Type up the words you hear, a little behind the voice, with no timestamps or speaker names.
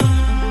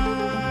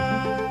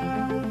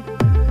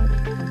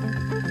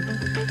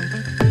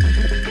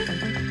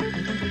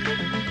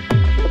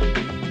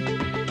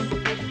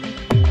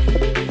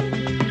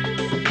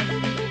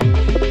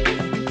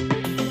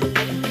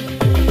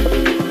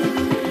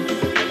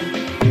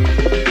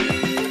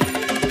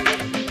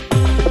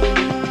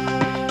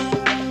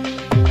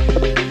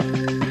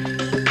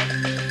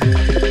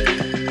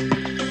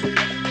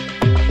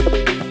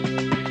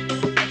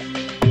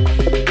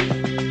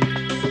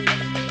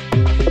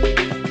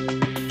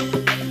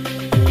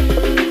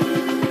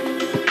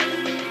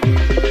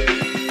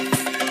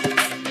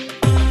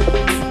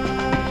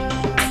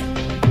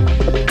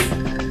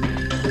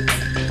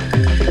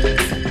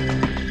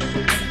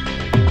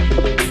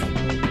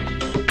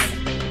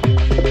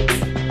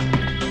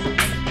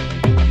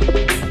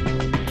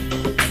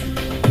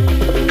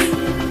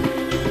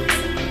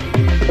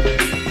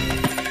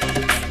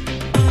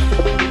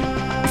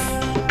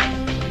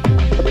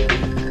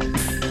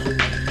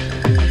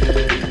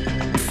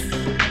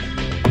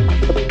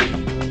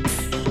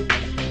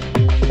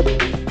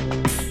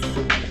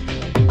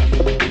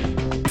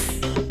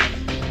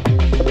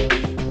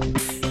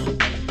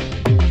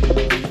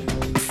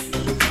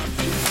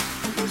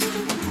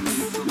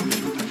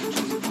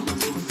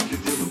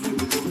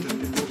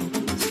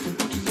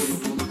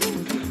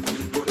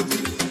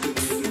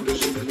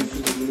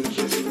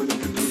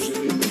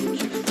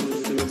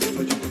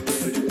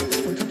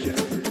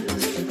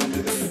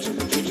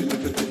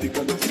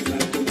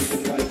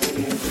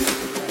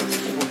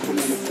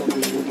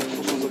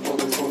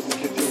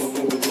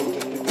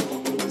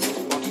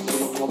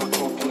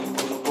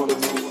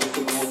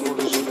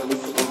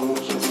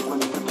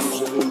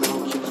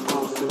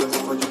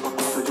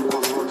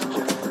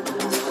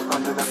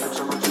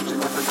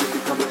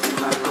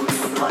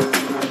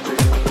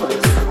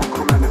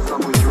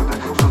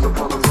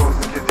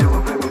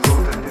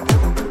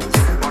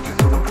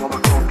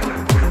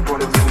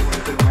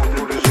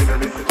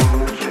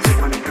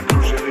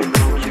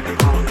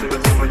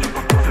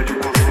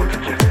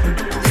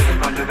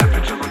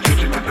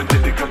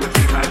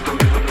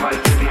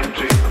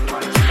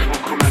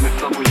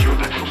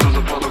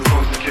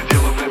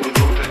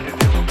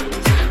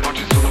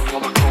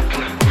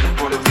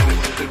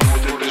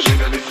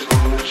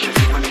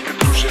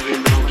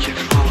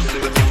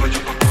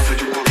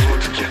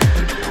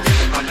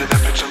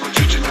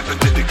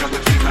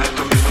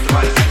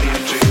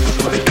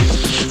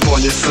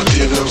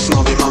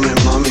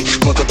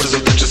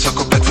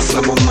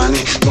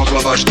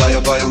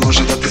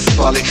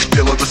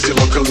Bilo da si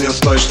lokalni, a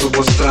stojiš tu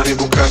po strani.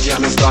 Bukagija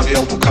ne zdavi,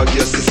 al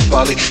bukagija se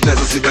spali. Ne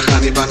zna si da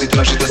hrani bani,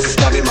 traži da se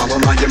stavi malo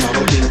manje,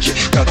 malo vinki.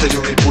 Katelju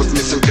mi put,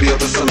 nisam krio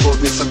da sam lud,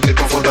 nisam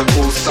kripo voda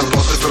cool sam.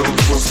 Posle prvog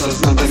fursa,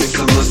 znam da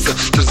nisam masa.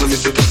 Trza mi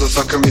se trza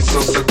svaka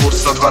misao sa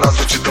kursa. Dva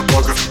različita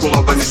boga, u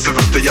lobani se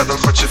vrte. Jedan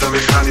hoće da me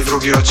hrani,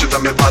 drugi hoće da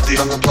me vadi.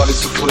 Ravno plavi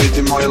su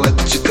fluidi, moje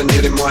leteći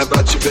tanjiri, moje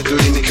braći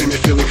beduini. Krimi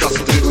feeling,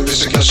 hustle, dribbling,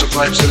 više kljaša,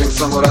 vibe,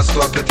 samo rastu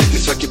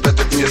apetiti, svaki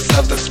petak mi je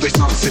savdak. Spejs,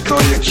 Noksi, to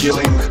je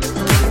killing.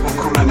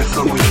 Oko mene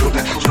samo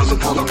Jude, što za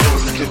pola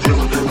prozike,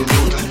 tijelo da mi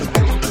nude.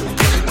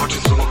 Oči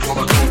su mu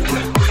pola komple,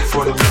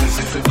 pored mene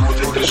svi se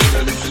bude.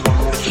 Preživeli smo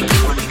muke,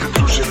 a nikad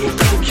družili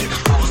ruke.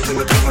 Malo se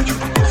ne trebaju,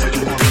 pa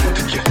pozaju na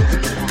mutike.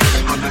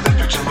 A ne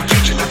pričamo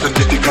čiči, ne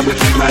tvrditi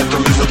kamecima, eto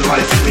mi za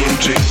 20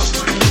 ninji.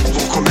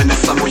 Oko mene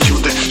samo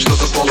Jude, što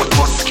za pola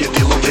koske,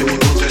 tijelo da mi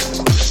nude.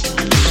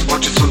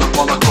 Oči su na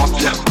pola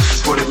koplja,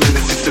 pored mene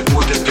svi se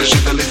bude.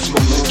 Preživeli smo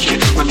muke,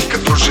 ma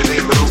nikad družili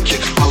im ruke.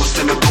 Malo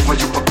se ne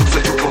duvaju, pa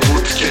pucaju po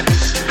lutke.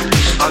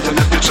 Ali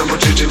ne pričamo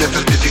džiđi, ne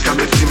tvrditi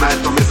kamecima,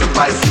 eto me za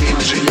 20 ninji.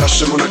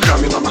 Jašemo na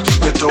kamilama,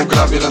 meta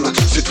ugravirana.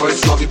 Svi tvoji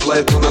snovi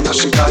pletu na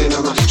našim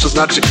kajinama. Što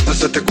znači da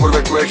sve te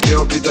kurve koje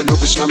htio bi da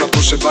ljubiš nama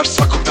puše baš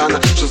svakog dana.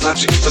 Što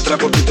znači da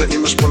treba bi da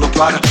imaš puno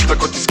para.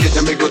 Tako ti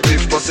skenjam ego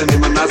drift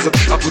posenima nazad,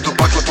 a budu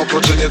pakla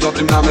poplođenje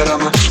dobrim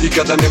namerama. I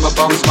kada nema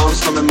bounce,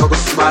 to me mnogo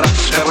smara.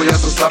 Evo ja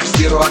sam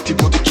Sub-Zero, a ti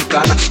budi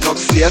kitana.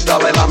 Noksi je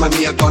Dalaj Lama,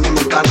 nije Toni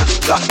Montana.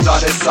 Da,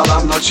 dare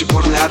salam, noći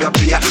burne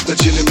Arabija. Da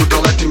čilim u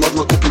doletim,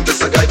 odmah kupim te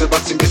sa gajbe.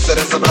 Bacim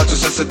bisere, sa braću,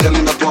 sve se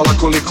deli na pola.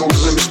 Koliko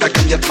uzmem i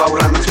štekam jedva u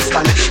ranac mi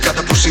stane.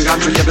 Kada pušim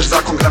ganđu jebeš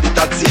zakon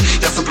gravitacije.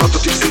 Ja sam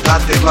prototip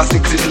sitate,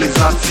 glasnik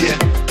civilizacije.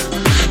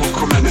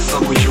 Oko mene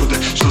samo Jude,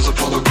 što za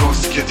pola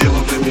koske,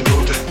 dijelove mi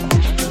nude.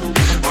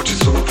 Oči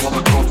su na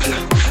pola koplja,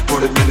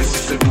 pored mene svi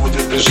se bude.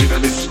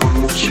 Preživeli smo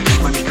muke,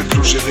 ma nikad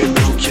družili im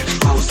ruke.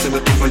 Malo se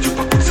naduvaju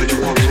pa pucaju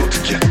po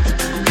lutke.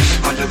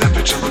 Ali ne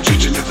pričamo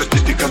džiđi, ne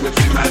vrtiti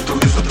kamecima, eto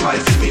me za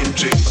 20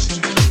 ninji.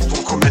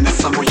 Oko mene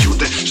samo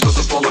Jude, što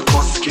za pola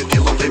koske,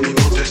 dijelove mi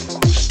nude.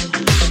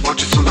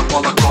 Oči su na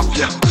pola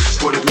koplja,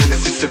 pored mene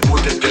svi se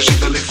bude.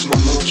 Preživeli smo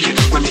muke,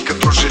 ma nikad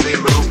družili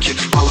im ruke.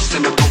 Malo se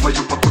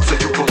naduvaju pa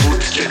pucaju po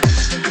lutke.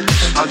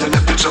 Ali ne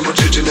pričamo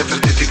džiđi, ne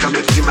vrtiti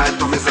kamecima,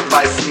 eto me za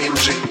 20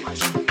 ninji.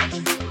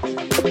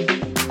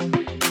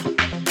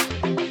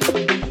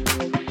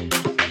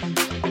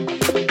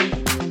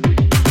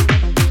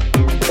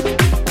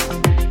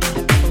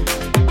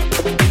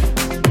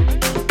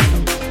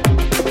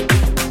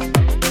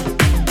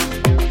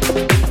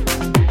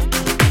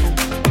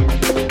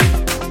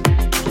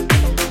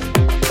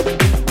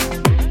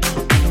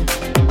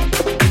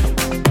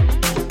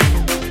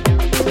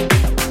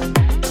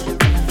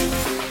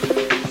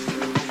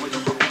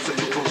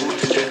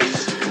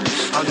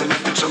 Ali ne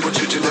pričamo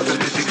džiđi, ne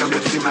vrtiti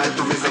kamecima,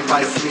 eto mi za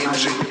 20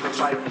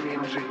 ninji.